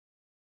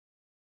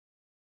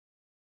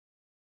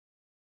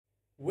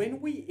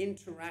When we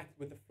interact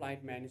with the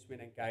flight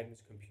management and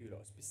guidance computer,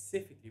 or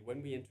specifically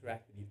when we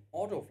interact with the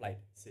auto flight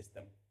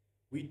system,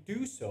 we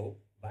do so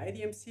via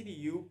the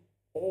MCDU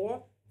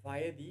or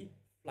via the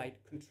flight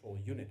control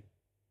unit.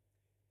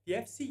 The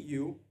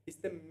FCU is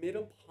the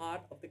middle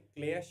part of the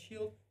glare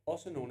shield,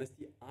 also known as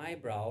the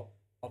eyebrow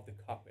of the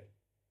cockpit.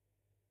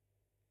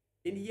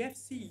 In the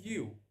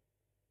FCU,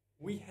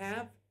 we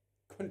have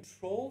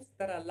controls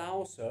that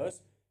allows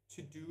us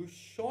to do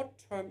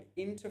short-term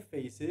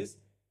interfaces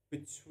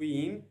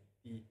between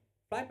the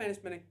flight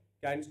management and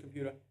guidance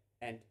computer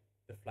and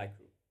the flight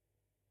crew.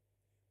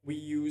 We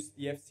use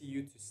the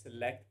FCU to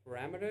select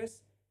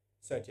parameters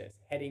such as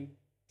heading,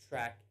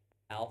 track,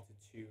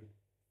 altitude,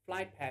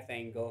 flight path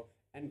angle,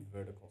 and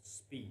vertical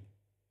speed.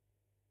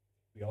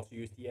 We also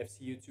use the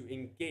FCU to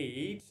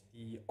engage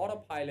the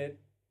autopilot,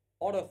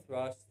 auto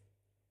thrust,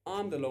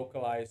 arm the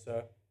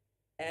localizer,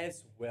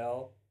 as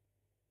well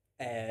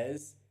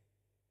as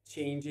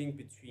changing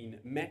between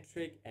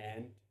metric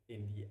and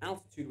in the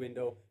altitude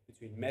window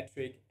between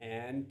metric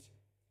and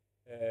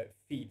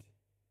feet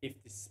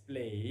if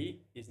display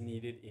is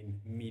needed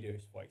in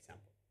meters, for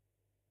example.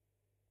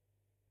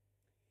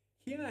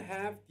 Here I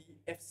have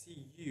the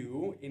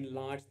FCU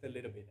enlarged a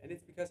little bit, and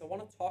it's because I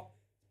want to talk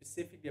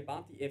specifically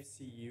about the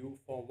FCU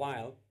for a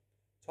while,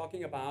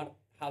 talking about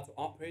how to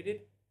operate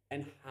it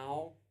and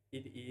how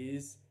it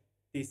is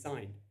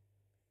designed.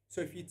 So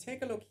if you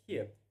take a look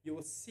here, you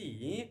will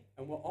see,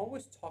 and we're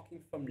always talking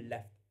from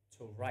left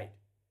to right.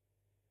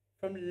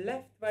 From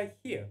left right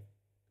here,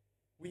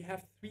 we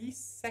have 3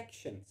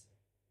 sections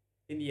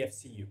in the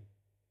FCU.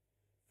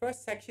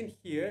 First section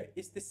here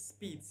is the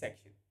speed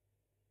section.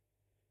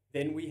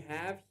 Then we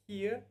have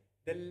here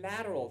the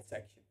lateral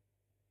section.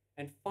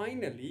 And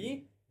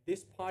finally,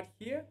 this part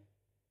here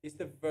is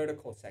the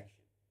vertical section.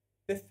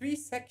 The 3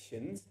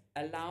 sections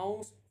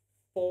allows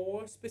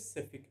 4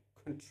 specific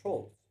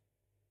controls.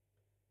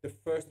 The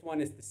first one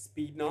is the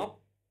speed knob,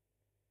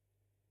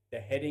 the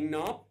heading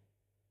knob,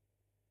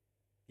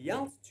 the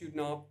altitude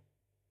knob,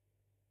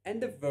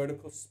 and the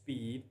vertical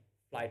speed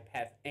flight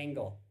path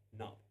angle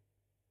knob.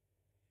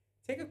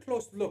 Take a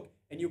close look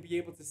and you'll be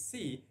able to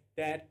see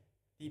that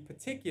the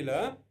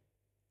particular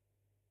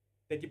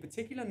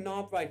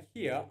knob right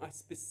here are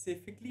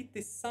specifically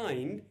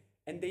designed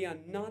and they are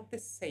not the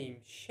same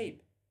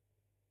shape.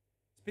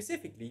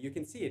 Specifically, you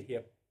can see it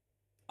here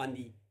on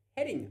the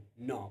heading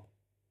knob.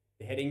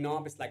 The heading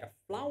knob is like a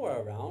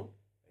flower around.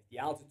 The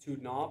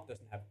altitude knob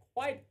doesn't have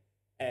quite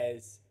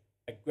as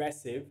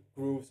aggressive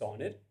grooves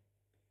on it.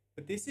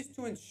 But this is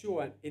to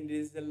ensure it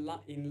is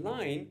in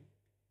line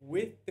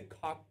with the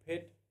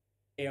cockpit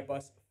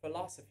Airbus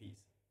philosophies,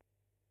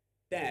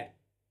 that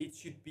it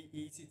should be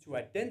easy to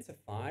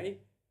identify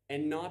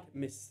and not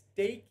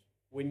mistake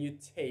when you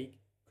take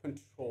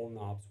control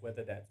knobs,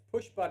 whether that's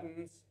push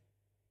buttons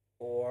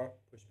or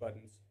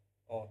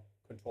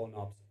control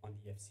knobs on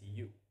the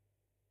FCU.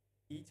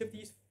 Each of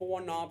these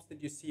 4 knobs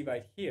that you see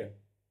right here,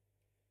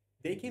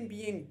 they can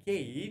be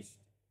engaged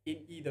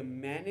in either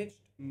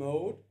managed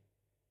mode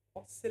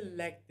or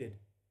selected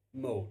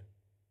mode.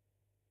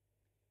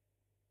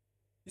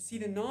 You see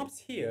the knobs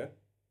here,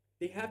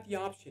 they have the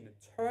option to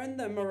turn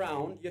them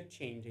around, you're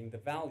changing the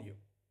value.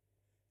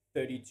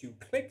 32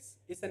 clicks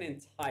is an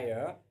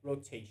entire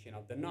rotation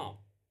of the knob.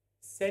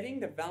 Setting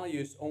the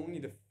value is only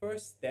the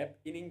first step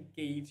in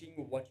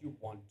engaging what you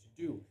want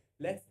to do.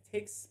 Let's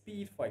take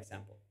speed, for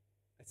example.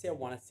 Let's say I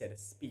want to set a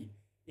speed.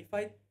 If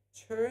I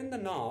turn the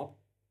knob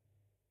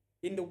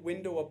in the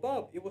window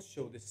above, it will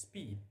show the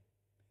speed.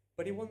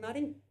 But it will not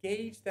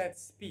engage that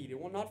speed. It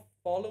will not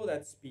follow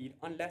that speed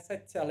unless I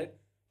tell it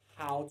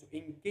how to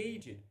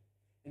engage it.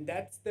 And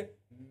that's the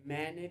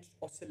managed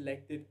or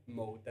selected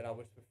mode that I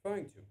was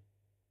referring to.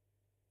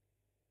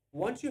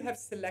 Once you have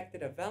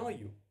selected a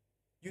value,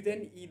 you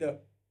then either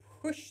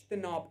push the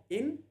knob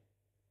in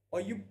or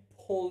you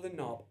pull the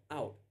knob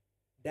out.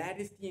 That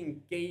is the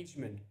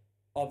engagement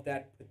of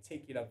that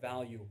particular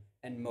value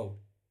and mode.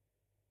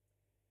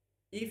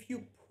 If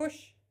you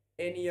push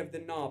any of the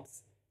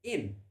knobs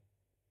in,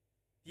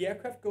 the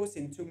aircraft goes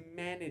into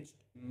managed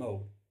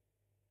mode,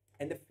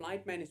 and the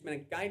flight management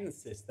and guidance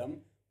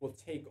system will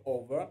take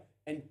over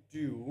and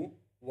do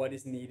what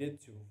is needed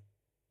to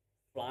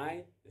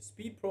fly the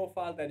speed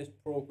profile that is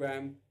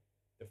programmed,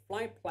 the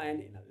flight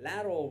plan in a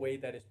lateral way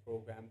that is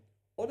programmed,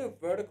 or the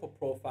vertical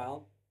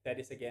profile that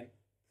is again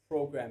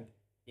programmed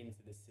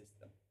into the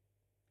system.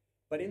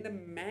 But in the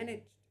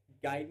managed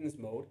guidance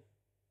mode,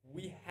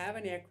 we have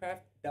an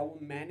aircraft that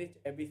will manage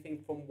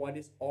everything from what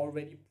is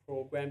already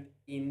programmed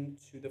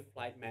into the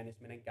flight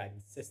management and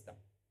guidance system.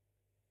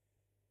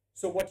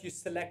 So what you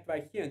select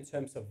right here in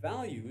terms of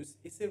values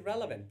is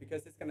irrelevant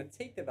because it's going to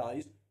take the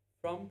values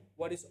from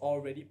what is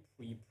already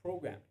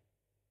pre-programmed.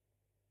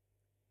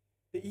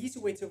 The easy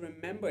way to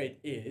remember it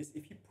is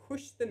if you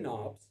push the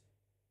knobs,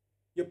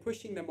 you're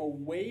pushing them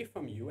away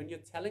from you and you're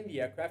telling the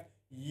aircraft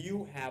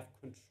you have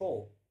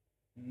control.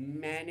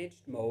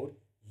 Managed mode,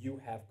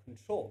 you have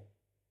control.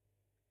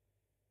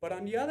 But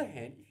on the other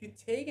hand, if you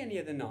take any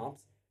of the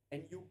knobs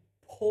and you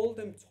pull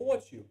them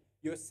towards you,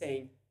 you're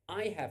saying,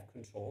 I have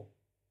control.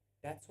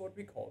 That's what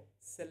we call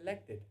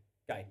selected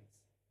guidance.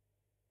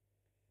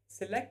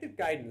 Selected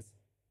guidance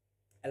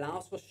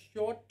allows for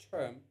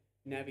short-term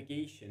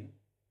navigation,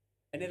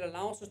 and it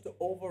allows us to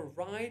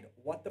override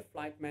what the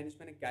flight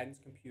management and guidance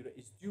computer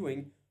is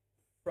doing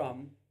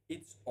from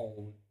its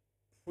own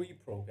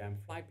pre-programmed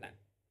flight plan.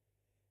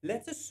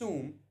 Let's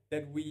assume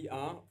that we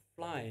are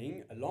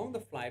flying along the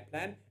flight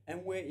plan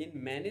and we're in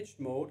managed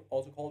mode,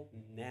 also called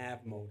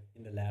nav mode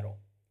in the lateral.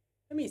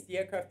 That means the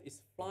aircraft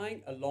is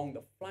flying along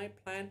the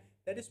flight plan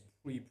that is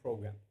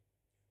pre-programmed.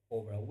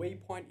 Over a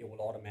waypoint, it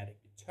will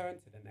automatically turn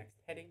to the next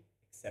heading,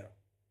 etc.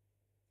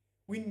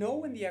 We know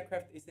when the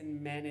aircraft is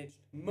in managed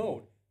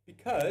mode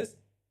because,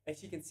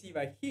 as you can see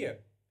right here,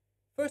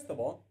 first of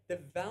all, the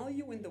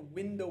value in the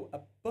window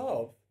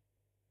above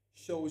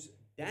shows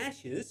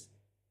dashes,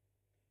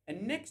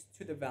 and next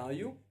to the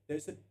value,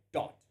 there's a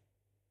dot.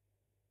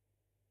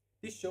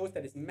 This shows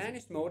that it's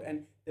managed mode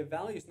and the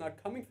value is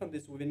not coming from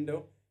this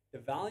window. The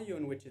value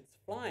in which it's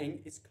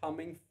flying is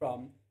coming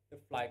from the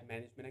flight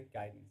management and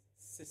guidance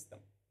system.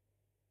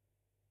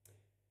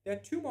 There are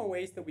two more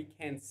ways that we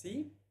can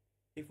see.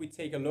 If we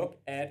take a look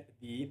at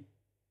the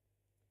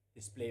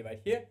display right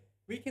here,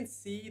 we can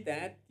see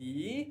that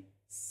the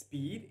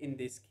speed in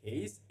this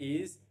case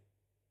is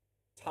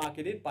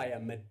targeted by a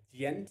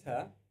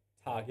magenta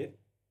target.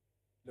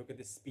 Look at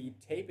the speed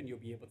tape and you'll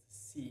be able to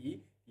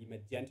see the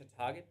magenta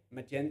target.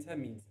 Magenta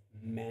means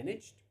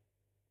managed.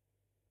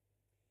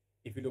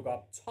 If you look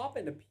up top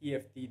in the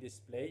PFD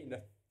display, in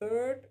the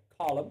third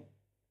column,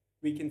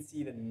 we can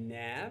see the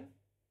nav.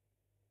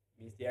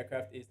 It means the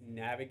aircraft is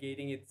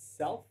navigating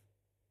itself.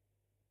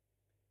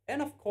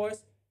 And of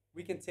course,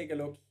 we can take a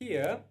look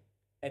here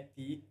at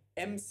the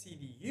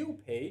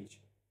MCDU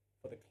page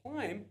for the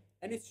climb,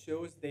 and it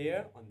shows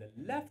there on the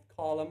left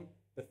column,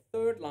 the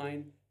third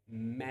line,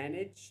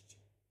 managed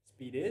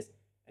speed is,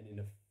 and in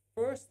the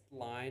first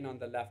line on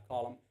the left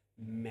column,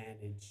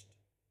 managed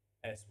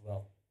as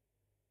well.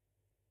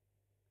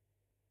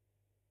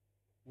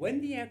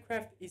 When the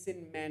aircraft is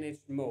in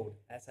managed mode,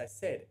 as I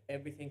said,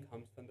 everything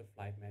comes from the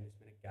flight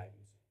management and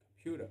guidance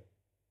computer.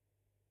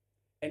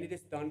 And it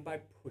is done by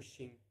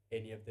pushing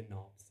any of the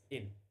knobs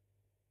in.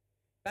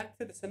 Back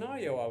to the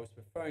scenario I was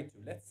referring to.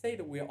 Let's say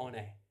that we're on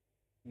a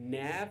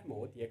nav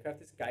mode. The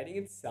aircraft is guiding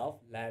itself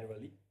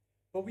laterally,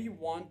 but we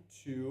want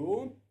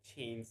to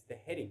change the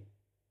heading.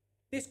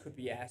 This could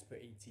be as per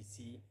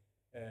ATC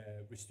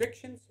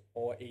restrictions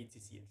or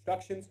ATC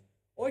instructions,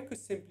 or it could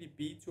simply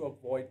be to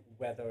avoid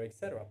weather,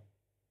 etc.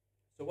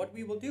 So what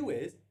we will do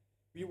is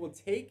we will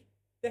take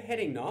the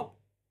heading knob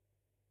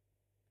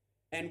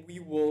and we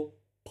will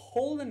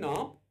pull the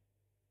knob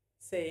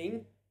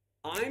saying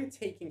I'm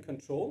taking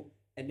control,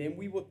 and then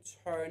we will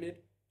turn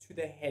it to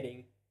the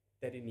heading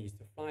that it needs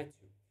to fly to.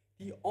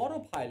 The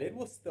autopilot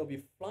will still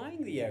be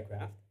flying the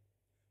aircraft,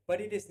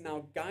 but it is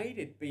now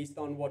guided based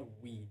on what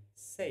we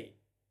say.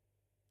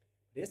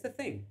 Here's the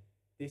thing,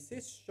 this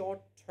is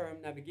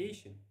short-term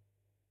navigation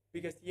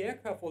because the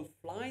aircraft will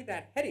fly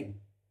that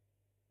heading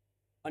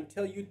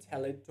until you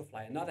tell it to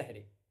fly another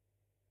heading.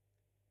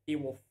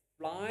 It will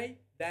fly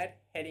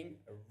that heading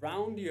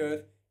around the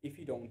Earth if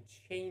you don't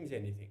change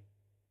anything.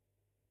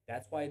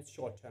 That's why it's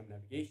short-term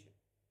navigation.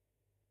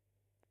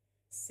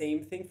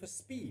 Same thing for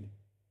speed.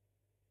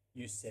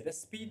 You set a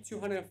speed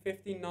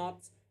 250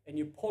 knots and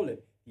you pull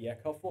it. The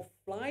aircraft will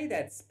fly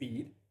that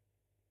speed,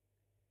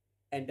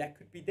 and that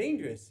could be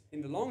dangerous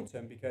in the long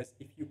term because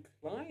if you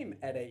climb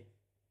at a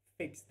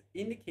fixed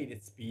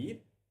indicated speed,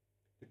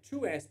 the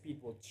true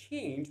airspeed will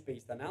change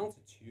based on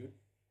altitude,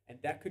 and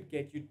that could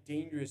get you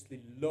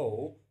dangerously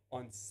low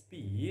on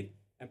speed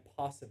and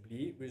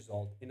possibly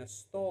result in a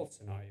stall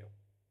scenario.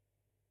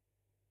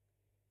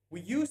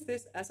 We use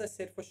this, as I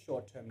said, for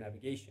short-term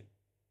navigation,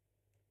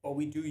 but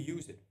we do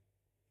use it.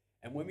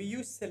 And when we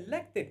use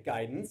selected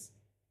guidance,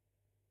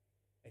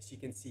 as you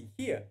can see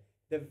here,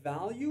 the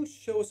value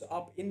shows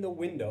up in the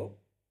window,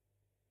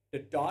 the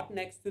dot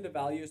next to the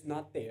value is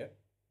not there,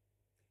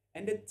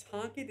 and the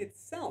target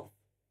itself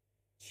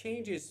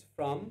changes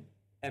from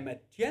a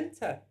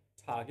magenta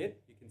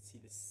target, you can see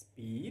the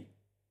speed,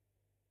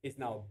 is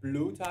now a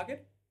blue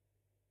target.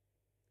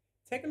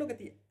 Take a look at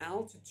the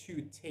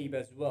altitude tape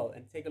as well,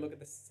 and take a look at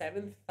the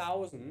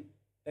 7,000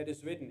 that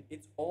is written.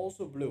 It's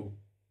also blue.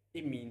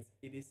 It means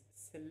it is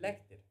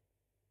selected.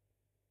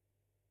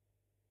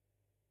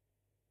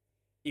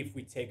 If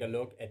we take a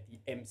look at the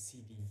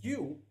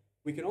MCDU,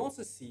 we can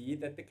also see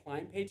that the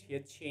climb page here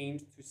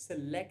changed to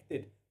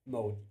selected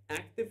mode. The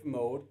active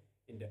mode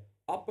in the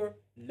upper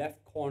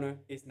left corner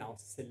is now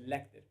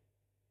selected.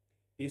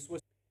 This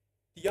was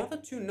the other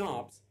two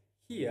knobs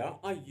here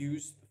are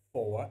used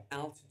for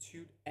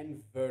altitude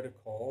and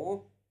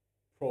vertical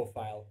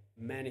profile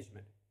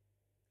management.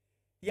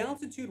 The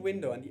altitude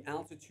window and the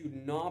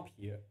altitude knob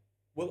here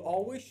will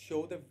always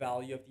show the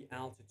value of the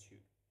altitude.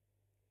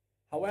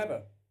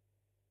 However,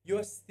 you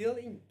are still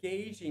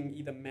engaging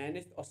either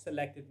managed or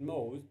selected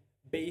mode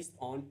based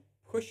on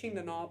pushing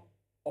the knob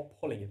or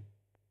pulling it.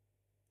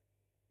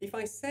 If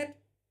I set,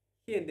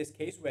 here in this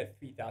case we're at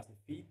 3,000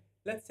 feet,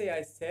 let's say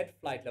I set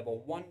flight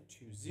level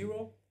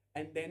 120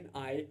 and then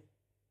I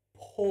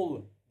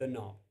pull the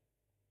knob.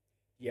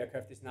 The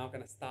aircraft is now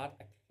going to start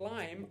a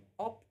climb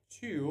up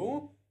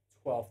to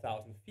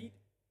 12,000 feet,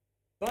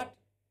 but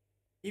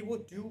it will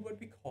do what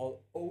we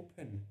call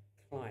open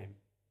climb.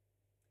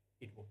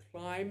 It will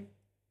climb,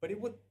 but it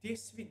will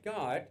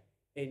disregard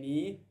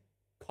any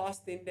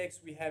cost index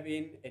we have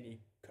in, any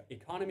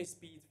economy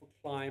speeds for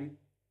climb,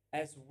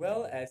 as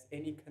well as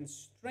any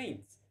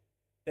constraints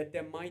that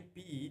there might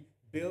be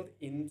built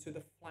into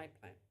the flight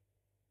plan.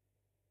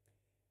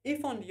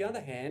 If, on the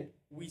other hand,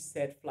 we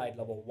set flight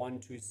level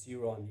 120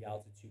 on the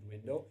altitude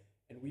window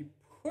and we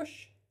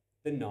push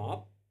the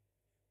knob,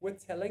 we're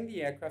telling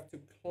the aircraft to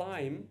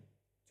climb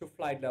to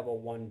flight level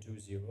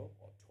 120 or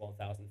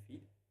 12,000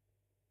 feet,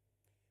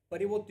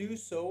 but it will do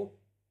so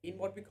in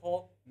what we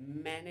call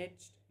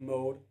managed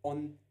mode,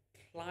 on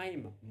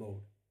climb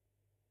mode.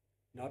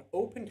 Not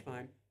open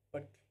climb,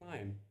 but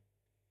climb.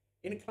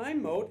 In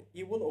climb mode,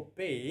 it will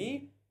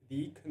obey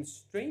the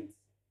constraints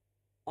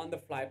on the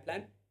flight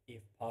plan,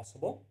 if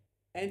possible,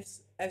 and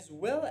as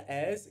well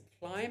as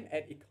climb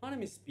at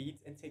economy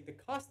speeds and take the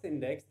cost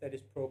index that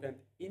is programmed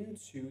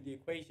into the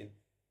equation.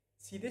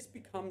 See, this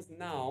becomes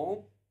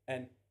now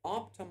an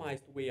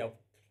optimized way of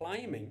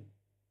climbing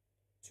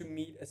to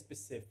meet a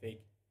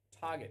specific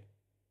target,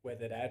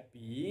 whether that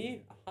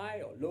be a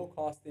high or low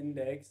cost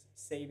index,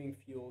 saving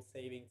fuel,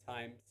 saving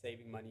time,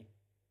 saving money,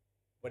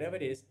 whatever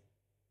it is,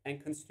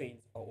 and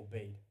constraints are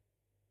obeyed.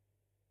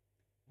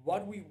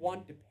 What we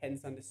want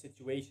depends on the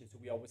situation, so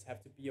we always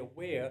have to be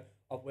aware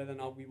of whether or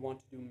not we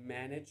want to do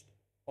managed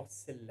or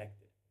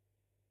selected.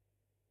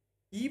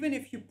 Even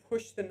if you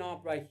push the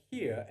knob right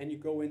here and you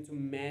go into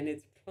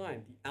managed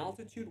climb, the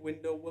altitude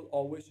window will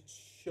always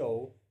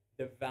show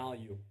the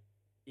value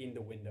in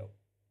the window.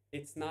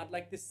 It's not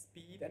like the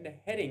speed and the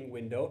heading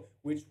window,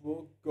 which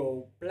will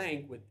go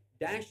blank with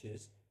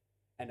dashes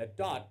and a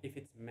dot if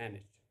it's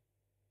managed.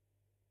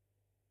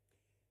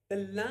 The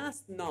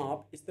last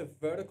knob is the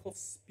vertical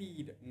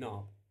speed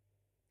knob.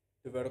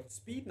 The vertical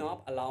speed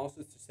knob allows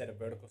us to set a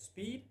vertical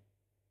speed,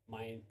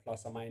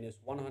 plus or minus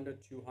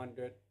 100,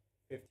 200,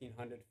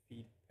 1500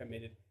 feet per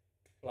minute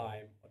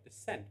climb or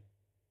descent.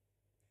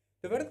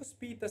 The vertical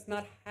speed does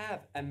not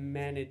have a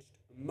managed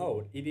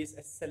mode. It is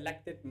a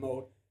selected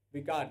mode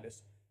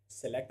regardless.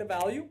 Select the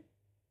value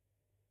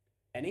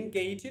and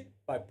engage it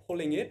by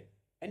pulling it,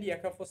 and the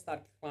aircraft will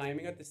start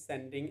climbing or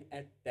descending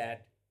at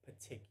that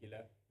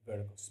particular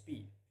vertical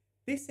speed.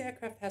 This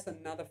aircraft has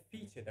another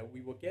feature that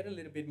we will get a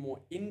little bit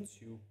more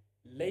into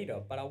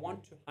later, but I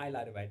want to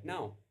highlight it right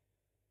now.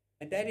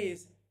 And that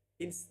is,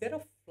 instead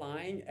of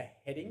flying a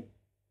heading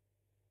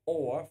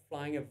or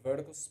flying a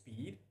vertical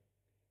speed,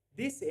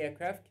 this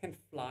aircraft can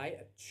fly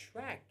a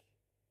track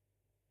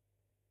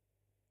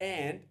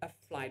and a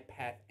flight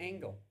path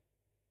angle.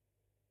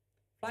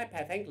 Flight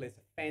path angle is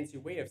a fancy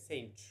way of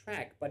saying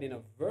track, but in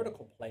a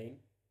vertical plane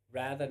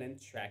rather than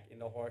track in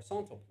the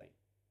horizontal plane.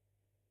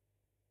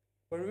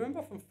 But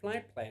remember from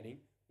flight planning,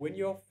 when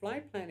you're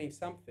flight planning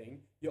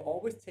something, you're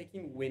always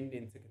taking wind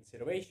into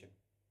consideration.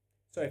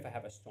 So if I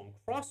have a strong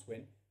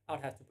crosswind,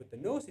 I'll have to put the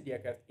nose of the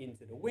aircraft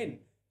into the wind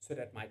so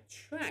that my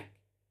track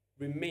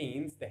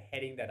remains the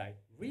heading that I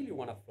really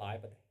want to fly,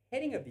 but the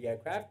heading of the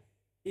aircraft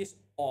is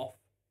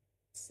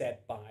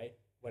offset by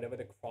whatever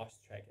the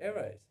cross-track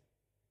error is.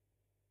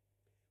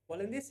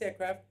 Well, in this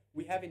aircraft,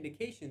 we have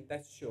indication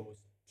that shows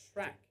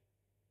track.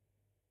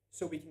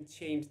 So we can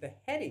change the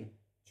heading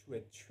to a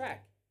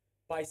track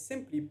by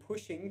simply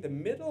pushing the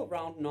middle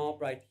round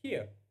knob right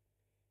here.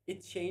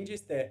 It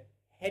changes the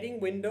heading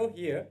window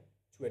here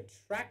to a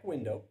track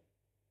window.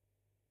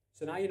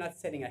 So now you're not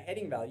setting a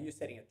heading value, you're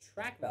setting a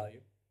track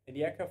value, and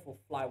the aircraft will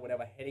fly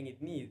whatever heading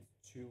it needs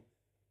to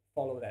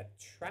follow that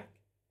track.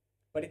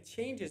 But it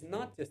changes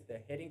not just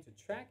the heading to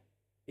track,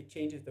 it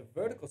changes the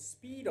vertical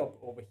speed up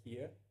over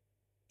here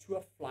to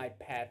a flight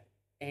path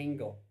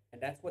angle.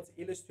 And that's what's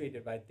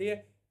illustrated right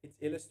there. It's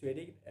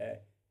illustrating a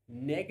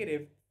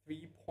negative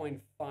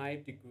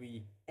 3.5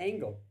 degree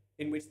angle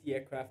in which the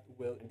aircraft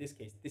will, in this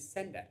case,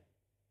 descend at.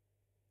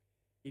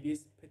 It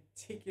is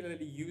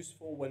particularly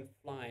useful when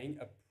flying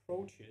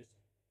approaches,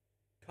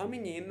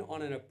 coming in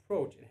on an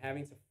approach and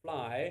having to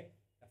fly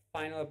a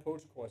final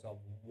approach course of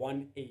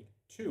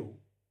 182.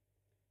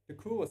 The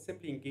crew will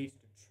simply engage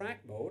the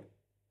track mode,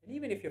 and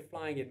even if you're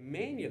flying it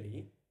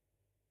manually,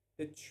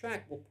 the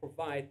track will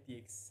provide the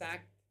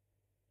exact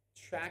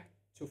track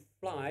to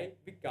fly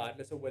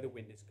regardless of where the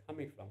wind is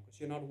coming from, because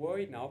you're not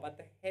worried now about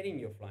the heading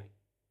you're flying.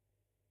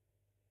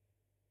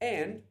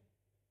 And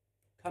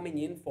coming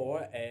in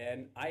for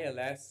an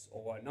ILS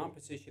or a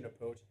non-precision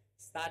approach,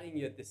 starting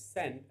your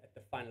descent at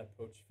the final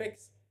approach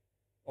fix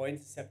or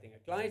intercepting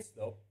a glide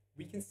slope,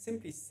 we can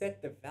simply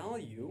set the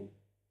value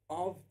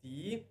of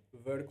the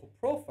vertical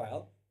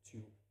profile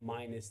to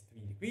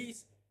 -3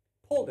 degrees,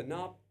 pull the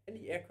knob, and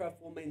the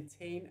aircraft will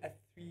maintain a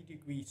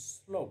 3-degree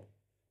slope,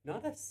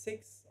 not a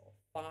 6 or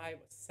 5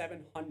 or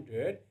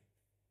 700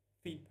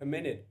 feet per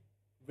minute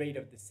rate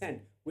of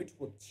descent, which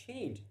will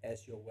change,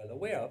 as you're well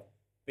aware of,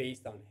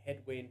 based on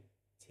headwind,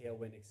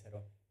 tailwind,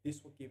 etc.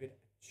 This will give it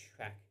a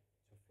track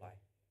to fly.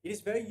 It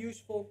is very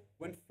useful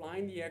when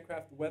flying the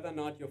aircraft, whether or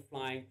not you're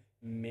flying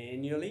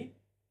manually,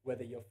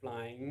 whether you're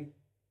flying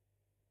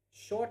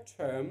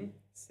short-term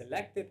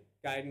selected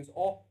guidance,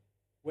 or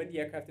when the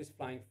aircraft is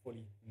flying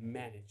fully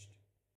managed.